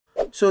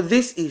So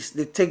this is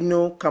the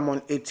Tecno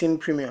Camon 18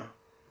 Premier,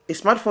 a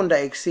smartphone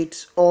that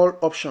exceeds all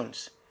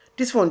options.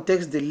 This phone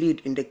takes the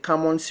lead in the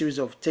Camon series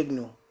of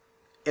Tecno,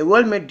 a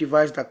well-made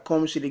device that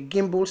comes with a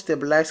gimbal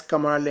stabilized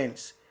camera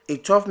lens, a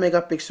 12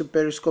 megapixel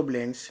periscope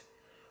lens.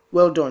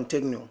 Well done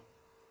Tecno,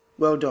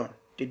 well done,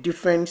 the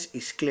difference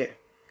is clear.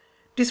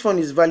 This phone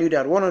is valued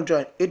at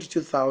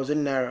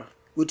 182,000 Naira,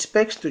 with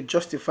specs to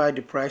justify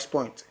the price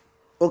point.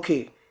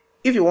 Okay,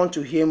 if you want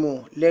to hear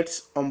more,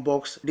 let's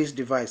unbox this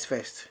device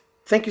first.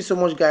 Thank you so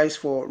much guys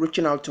for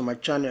reaching out to my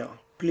channel.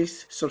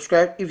 Please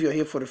subscribe if you're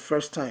here for the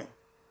first time.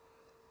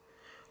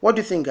 What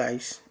do you think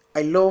guys?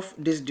 I love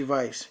this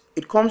device.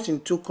 It comes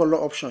in two color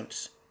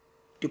options,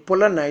 the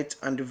polar night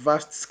and the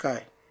vast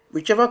sky.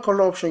 Whichever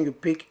color option you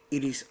pick,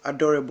 it is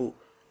adorable,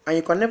 and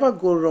you can never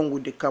go wrong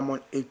with the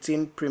Camon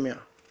 18 Premier.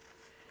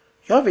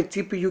 You have a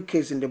TPU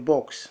case in the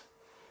box,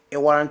 a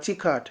warranty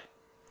card,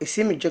 a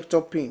SIM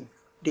ejector pin,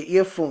 the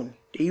earphone,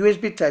 the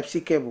USB Type-C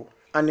cable,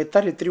 and a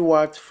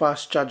 33-watt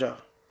fast charger.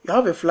 You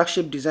have a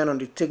flagship design on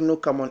the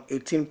Tecno Camon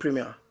 18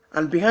 Premier,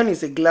 and behind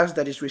is a glass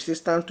that is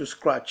resistant to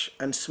scratch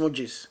and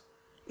smudges.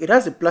 It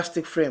has a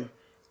plastic frame,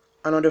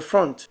 and on the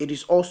front it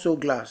is also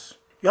glass.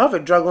 You have a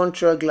dragon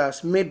trail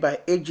glass made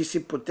by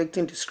AGC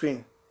protecting the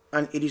screen,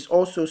 and it is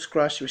also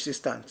scratch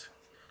resistant.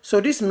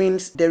 So this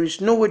means there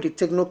is no way the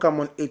Tecno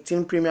Camon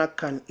 18 Premier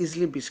can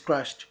easily be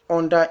scratched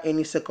under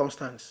any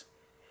circumstance.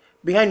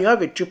 Behind you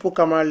have a triple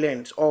camera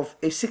lens of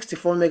a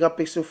 64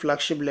 megapixel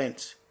flagship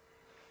lens,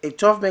 a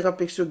 12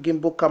 megapixel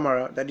gimbal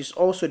camera that is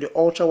also the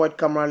ultra wide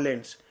camera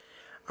lens,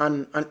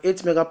 and an 8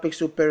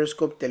 megapixel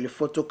periscope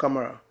telephoto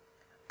camera,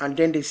 and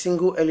then the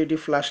single LED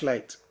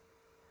flashlight.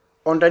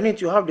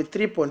 Underneath you have the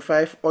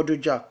 3.5 audio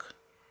jack,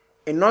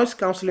 a noise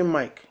cancelling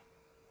mic,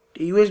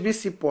 the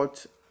USB-C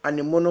port, and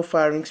a mono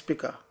firing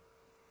speaker.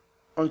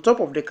 On top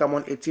of the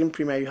Camon 18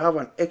 Premier you have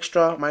an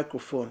extra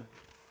microphone.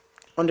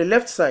 On the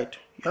left side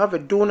you have a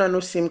dual nano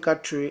SIM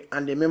card tray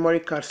and a memory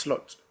card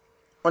slot.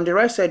 On the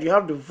right side you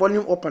have the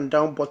volume up and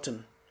down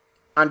button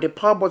and the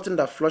power button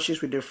that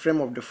flushes with the frame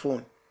of the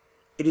phone.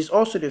 It is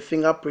also the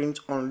fingerprint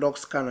unlock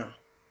scanner.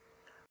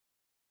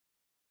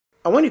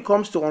 And when it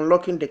comes to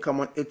unlocking the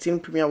Camon 18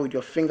 Premier with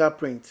your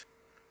fingerprint,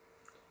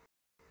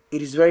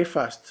 it is very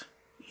fast.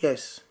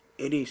 Yes,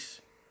 it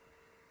is.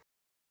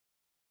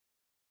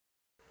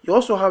 You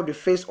also have the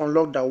face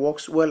unlock that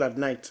works well at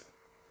night.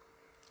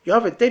 You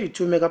have a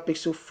 32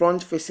 megapixel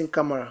front facing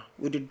camera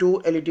with a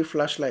dual LED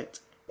flashlight.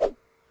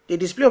 The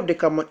display of the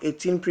Camon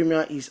 18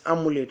 Premier is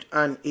Amoled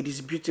and it is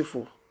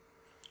beautiful.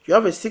 You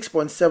have a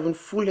 6.7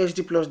 Full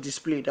HD Plus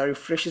display that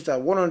refreshes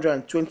at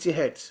 120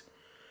 Hz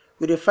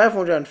with a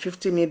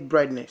 550 nit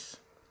brightness.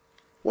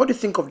 What do you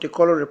think of the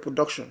color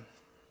reproduction?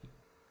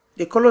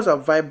 The colors are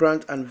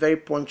vibrant and very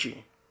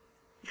punchy.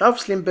 You have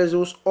slim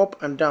bezels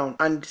up and down,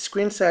 and the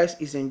screen size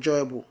is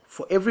enjoyable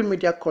for every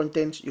media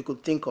content you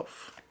could think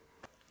of.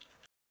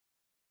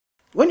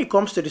 When it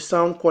comes to the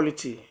sound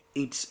quality,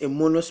 it's a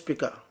mono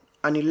speaker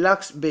and it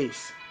lacks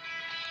bass.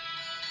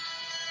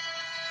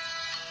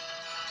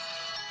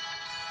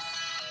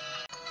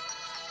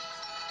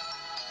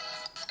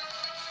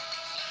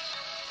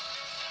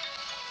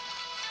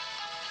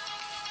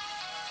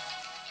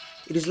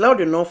 It is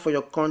loud enough for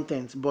your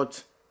content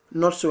but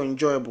not so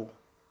enjoyable.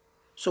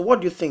 So what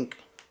do you think?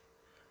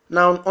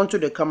 Now onto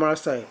the camera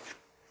side.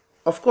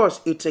 Of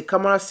course, it's a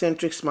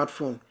camera-centric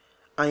smartphone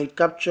and it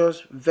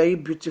captures very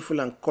beautiful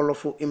and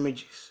colorful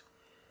images.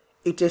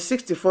 It's a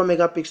 64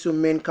 megapixel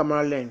main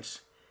camera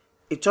lens,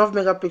 a 12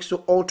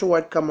 megapixel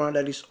ultra-wide camera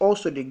that is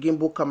also the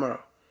gimbal camera,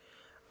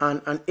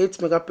 and an 8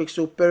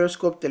 megapixel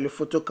periscope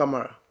telephoto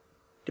camera.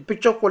 The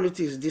picture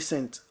quality is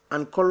decent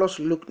and colors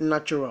look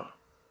natural.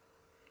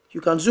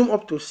 You can zoom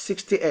up to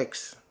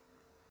 60x.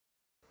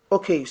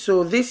 Okay,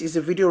 so this is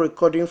a video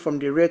recording from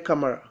the rear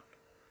camera.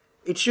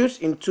 It shoots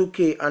in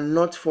 2K and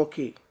not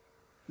 4K.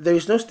 There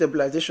is no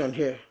stabilization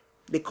here.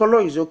 The color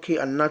is okay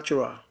and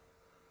natural,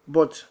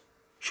 but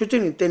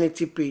shooting in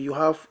 1080p you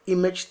have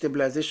image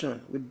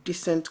stabilization with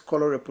decent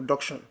color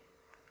reproduction.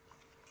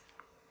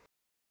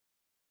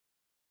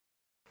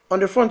 On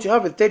the front you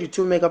have a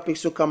 32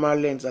 megapixel camera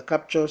lens that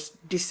captures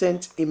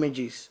decent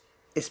images,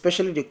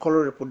 especially the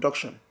color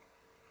reproduction.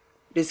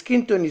 The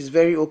skin tone is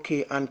very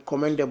okay and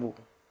commendable.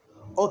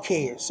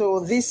 Okay, so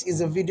this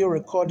is a video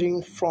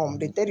recording from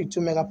the 32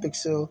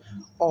 megapixel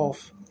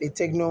of the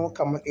Tecno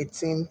Camon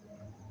 18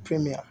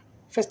 Premier.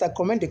 First, I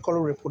commend the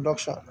color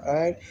reproduction,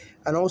 alright,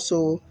 and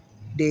also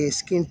the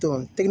skin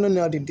tone. Tecno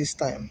nailed it this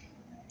time.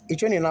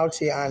 It's running out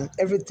here and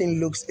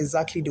everything looks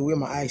exactly the way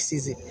my eye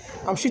sees it.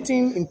 I'm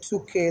shooting in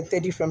 2K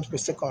 30 frames per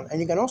second,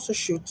 and you can also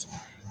shoot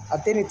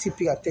at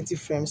 1080p at 30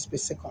 frames per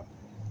second.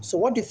 So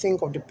what do you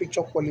think of the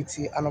picture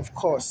quality and of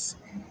course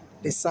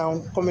the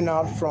sound coming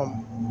out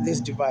from this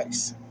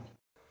device?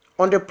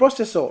 On the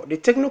processor, the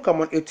Tecno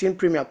Camon 18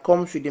 Premier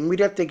comes with the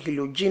Mediatek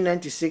Helio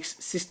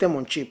G96 system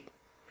on chip.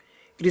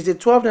 It is a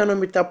 12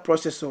 nanometer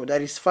processor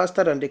that is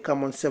faster than the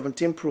Camon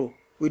 17 Pro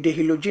with the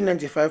Helio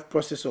G95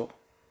 processor.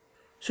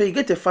 So you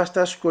get a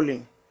faster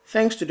scrolling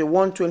thanks to the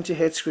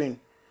 120Hz screen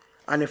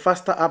and a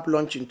faster app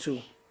launching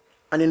too.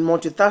 And in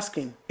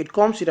multitasking, it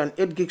comes with an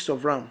 8 gigs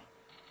of RAM.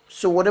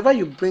 So whatever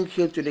you bring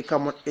here to the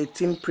Camon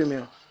 18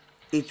 Premier,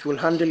 it will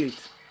handle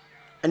it.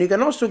 And you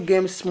can also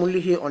game smoothly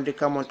here on the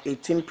Camon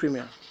 18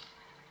 Premier.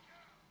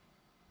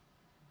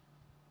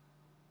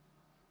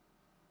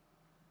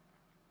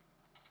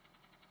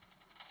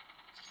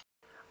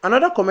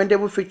 Another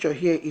commendable feature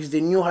here is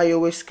the new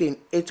iOS skin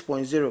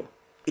 8.0.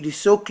 It is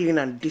so clean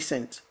and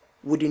decent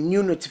with the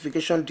new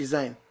notification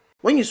design.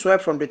 When you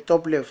swipe from the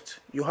top left,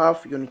 you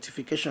have your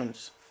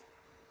notifications.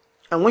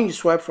 And when you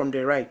swipe from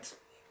the right,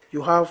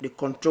 you have the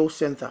control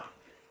center.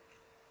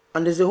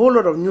 And there's a whole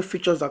lot of new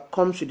features that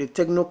comes with the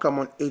Tecno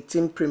Camon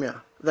 18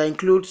 Premier that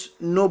includes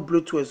no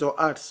Bluetooth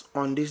or ads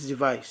on this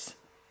device.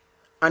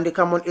 And the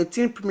Camon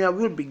 18 Premier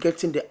will be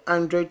getting the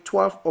Android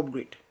 12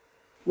 upgrade.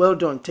 Well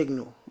done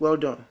Tecno, well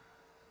done.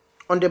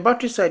 On the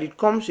battery side, it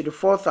comes with a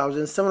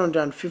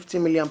 4750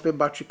 mAh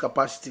battery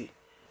capacity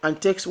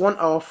and takes 1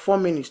 hour 4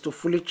 minutes to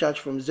fully charge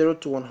from 0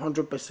 to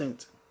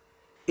 100%.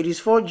 It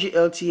is 4G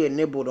LTE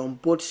enabled on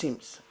both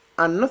SIMs,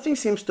 and nothing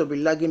seems to be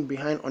lagging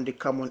behind on the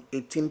Camon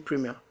 18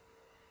 Premier.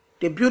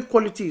 The build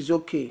quality is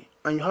okay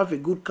and you have a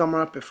good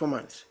camera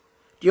performance.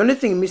 The only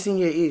thing missing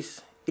here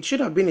is it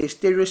should have been a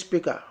stereo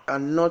speaker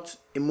and not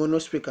a mono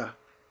speaker.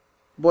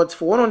 But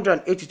for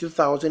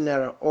 182,000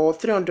 naira or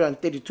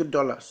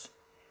 $332,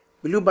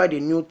 will you buy the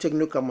new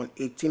Tecno Camon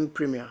 18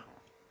 Premier?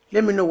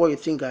 Let me know what you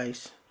think,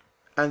 guys.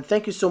 And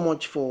thank you so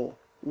much for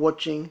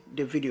watching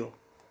the video.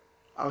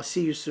 I'll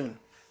see you soon.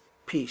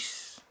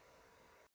 Peace.